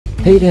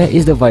Hey there,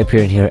 it's the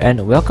Viperian here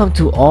and welcome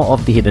to All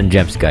of the Hidden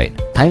Gems guide.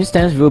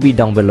 Timestamps will be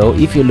down below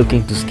if you're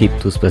looking to skip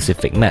to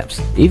specific maps.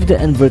 If the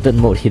inverted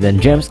mode hidden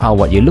gems are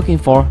what you're looking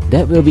for,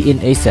 that will be in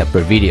a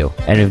separate video.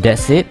 And with that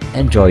said,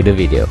 enjoy the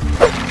video.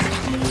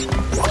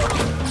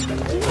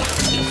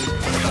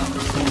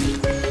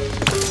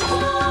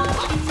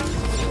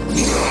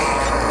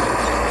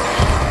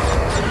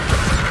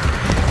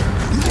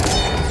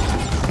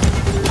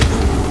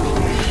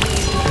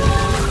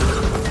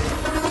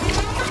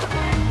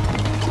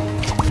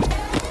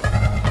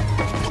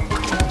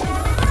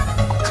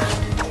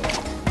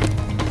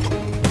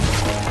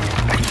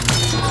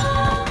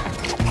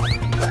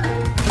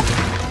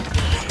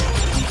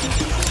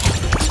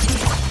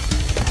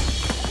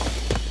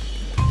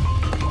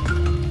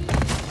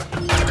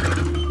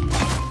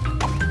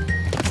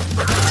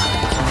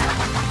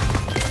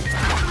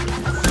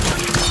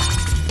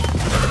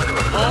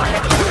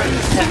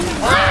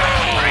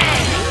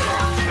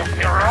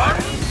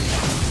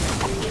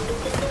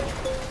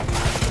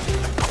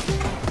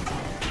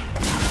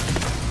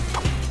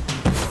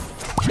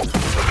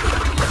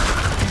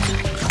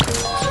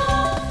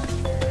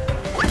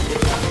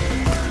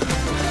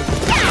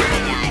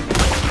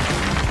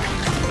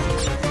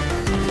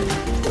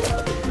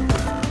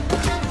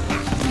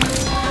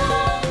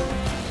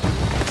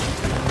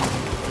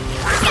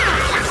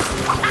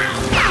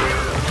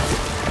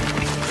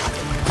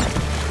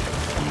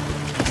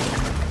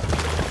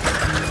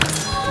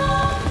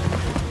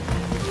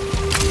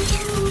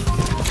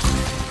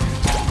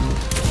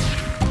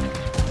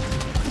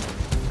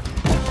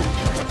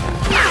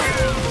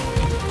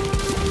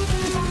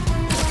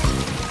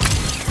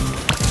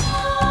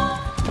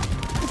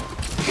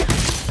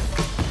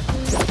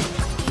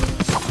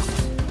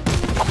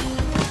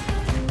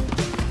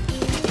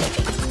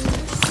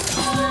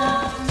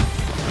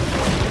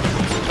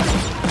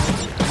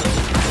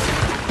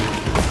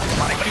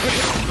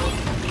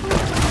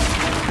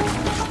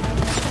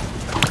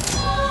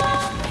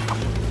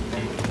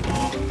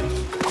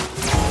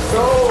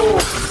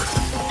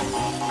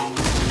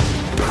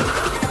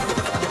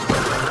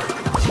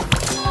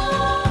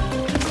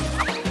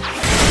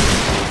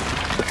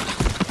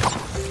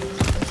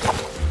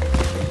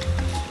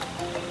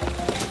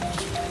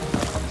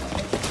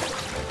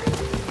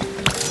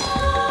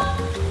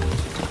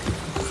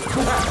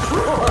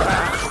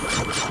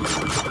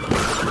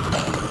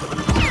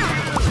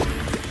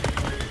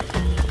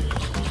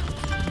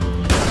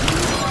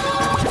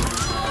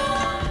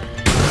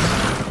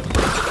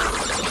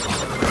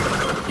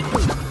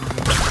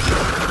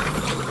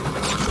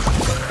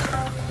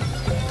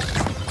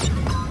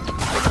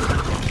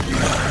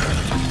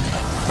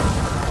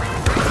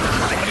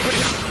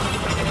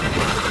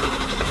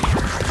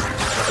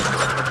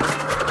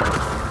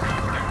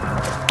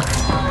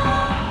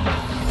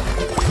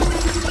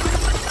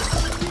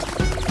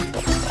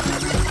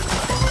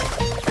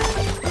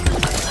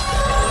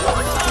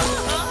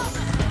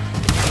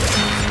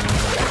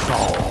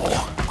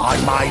 I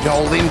made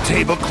all them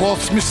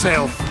tablecloths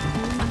myself.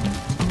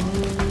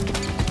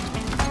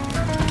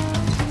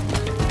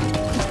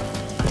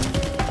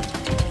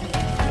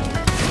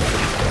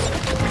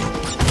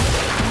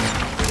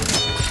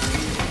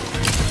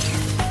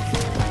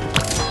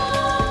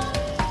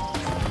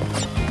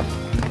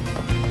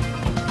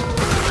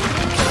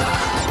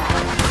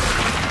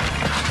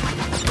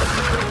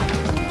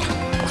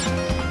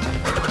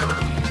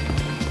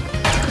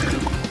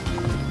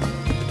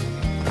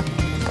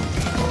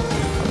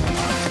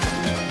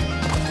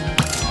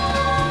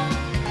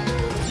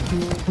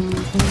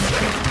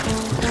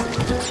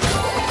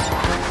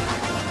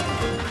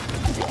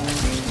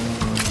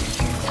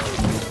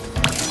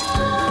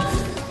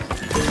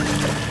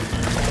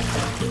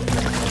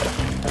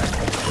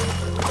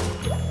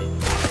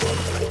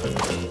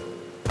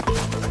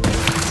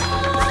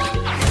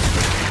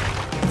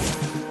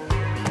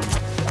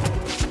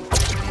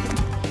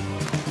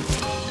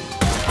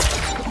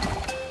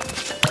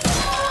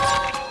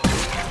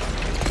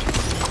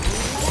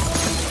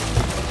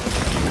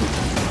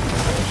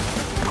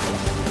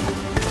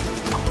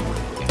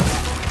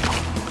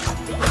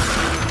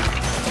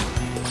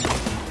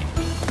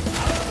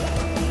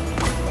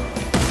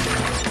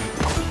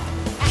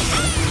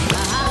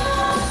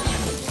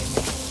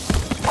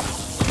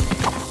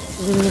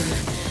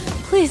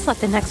 Please let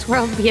the next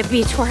world be a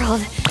beach world.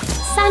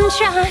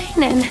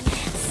 Sunshine and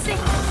sing.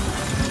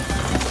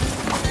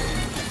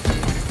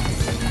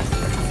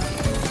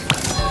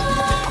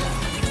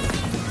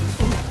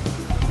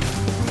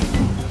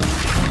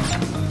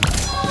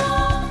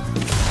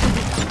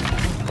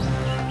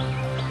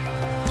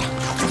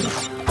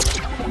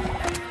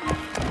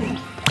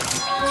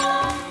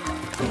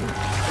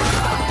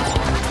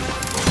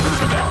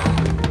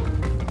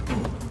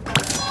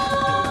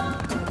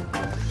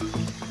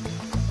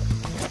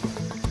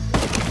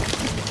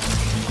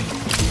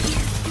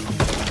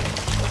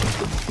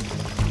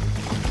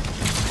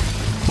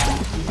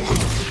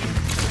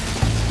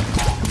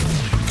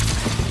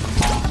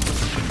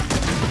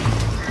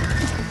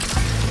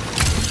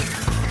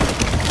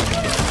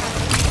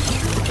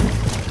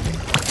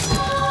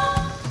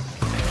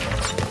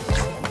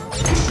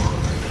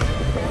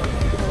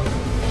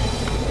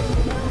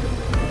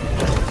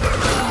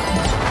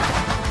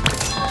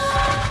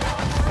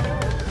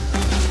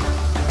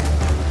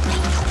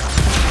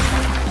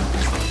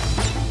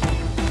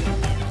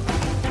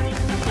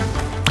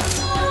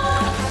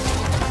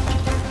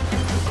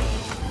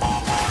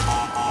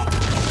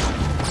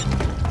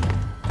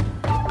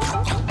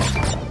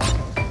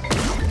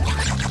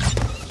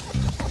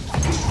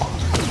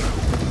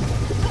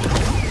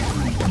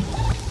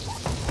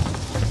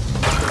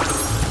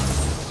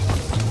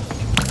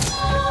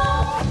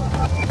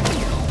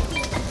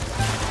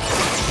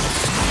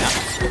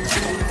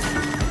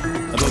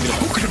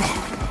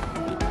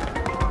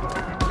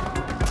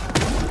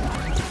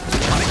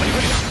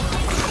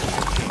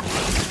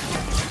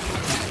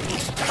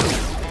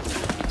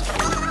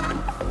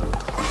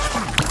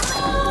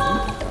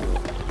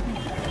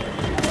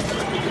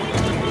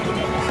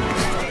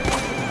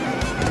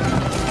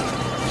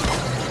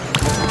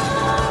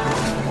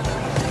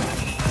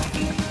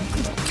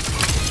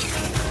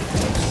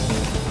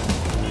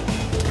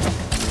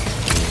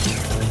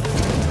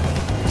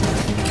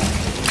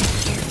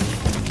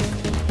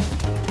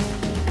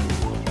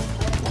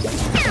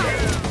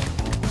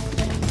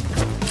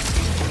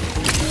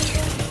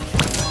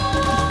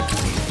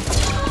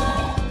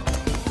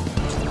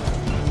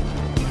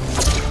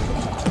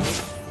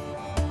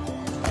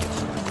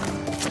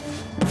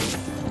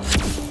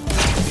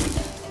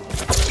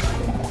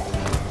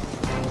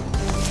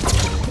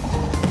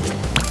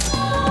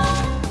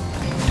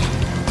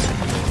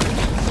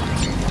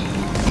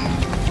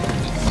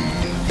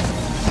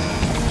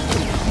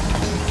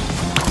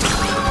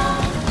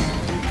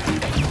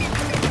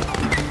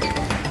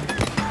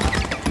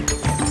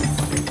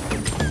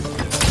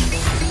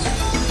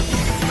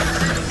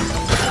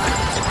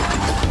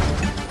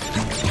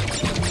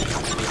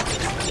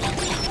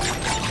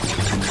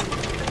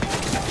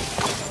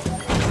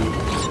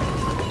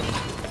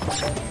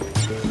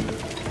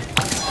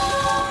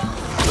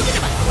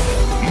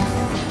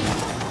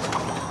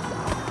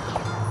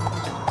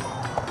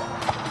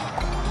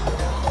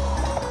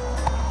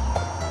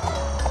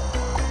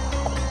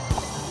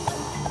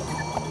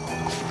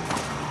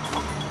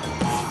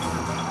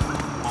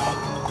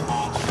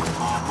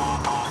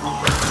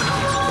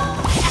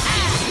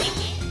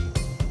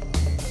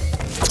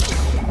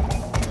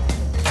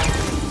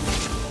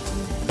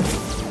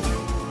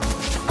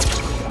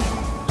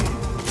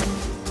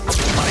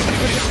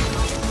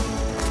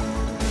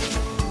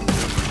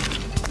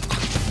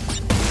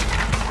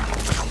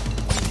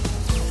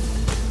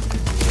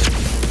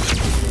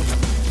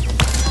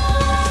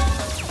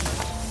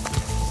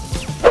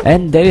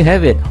 And there you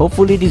have it.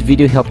 Hopefully this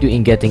video helped you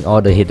in getting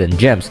all the hidden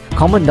gems.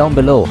 Comment down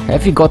below,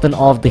 have you gotten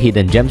all of the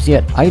hidden gems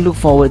yet? I look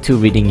forward to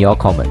reading your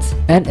comments.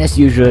 And as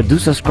usual, do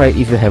subscribe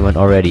if you haven't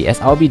already,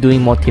 as I'll be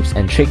doing more tips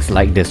and tricks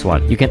like this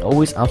one. You can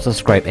always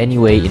unsubscribe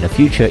anyway in the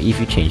future if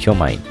you change your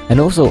mind. And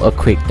also a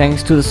quick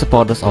thanks to the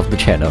supporters of the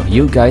channel.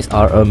 You guys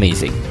are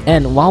amazing.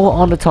 And while we're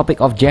on the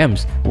topic of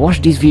gems,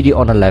 watch this video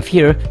on the left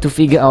here to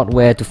figure out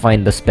where to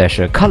find the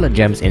special colored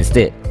gems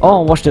instead.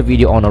 Or watch the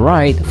video on the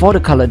right for the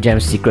colored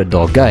gems secret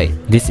door guide.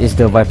 This is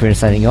the Viperian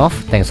signing off.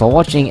 Thanks for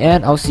watching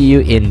and I'll see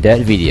you in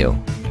that video.